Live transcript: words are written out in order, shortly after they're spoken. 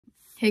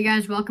Hey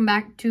guys, welcome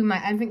back to my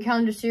Advent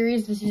Calendar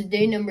series. This is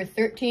day number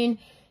 13.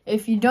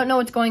 If you don't know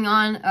what's going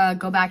on,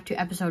 go back to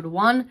episode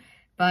 1.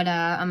 But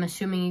I'm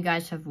assuming you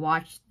guys have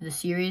watched the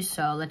series,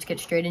 so let's get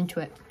straight into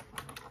it.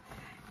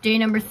 Day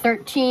number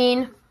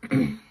 13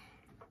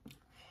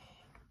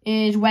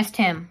 is West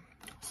Ham.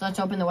 So let's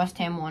open the West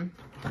Ham one.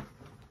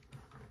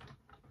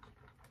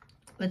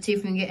 Let's see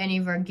if we can get any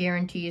of our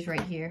guarantees right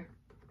here.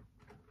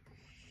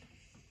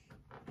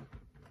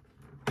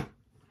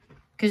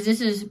 Because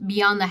this is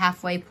beyond the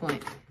halfway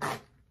point.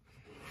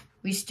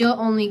 We still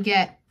only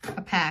get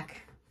a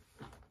pack.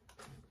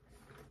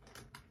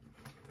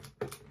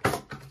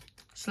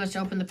 So let's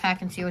open the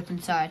pack and see what's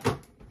inside.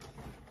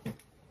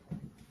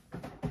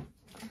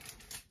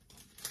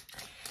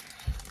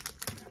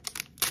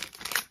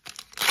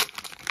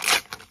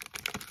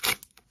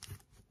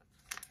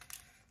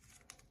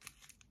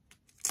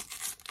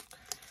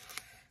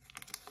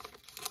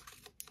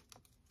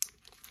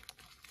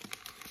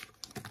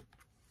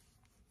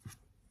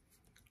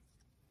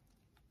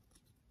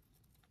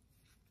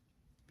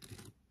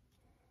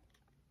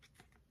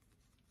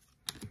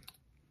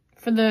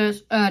 For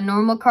the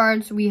normal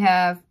cards, we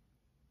have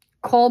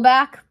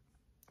Colback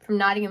from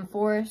Nottingham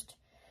Forest,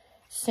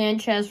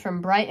 Sanchez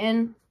from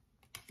Brighton,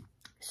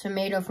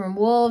 Semedo from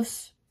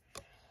Wolves,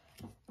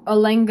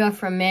 Olenga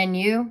from Man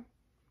U,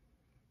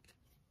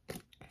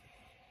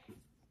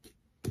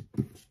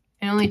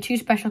 and only 2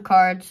 special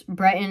cards,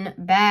 Brighton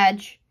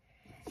Badge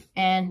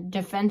and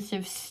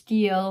Defensive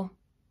Steel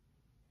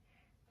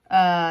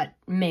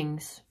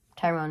Mings,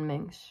 Tyrone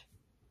Mings.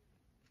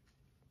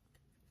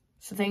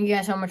 So thank you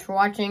guys so much for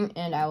watching,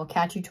 and I will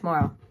catch you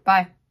tomorrow.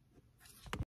 Bye.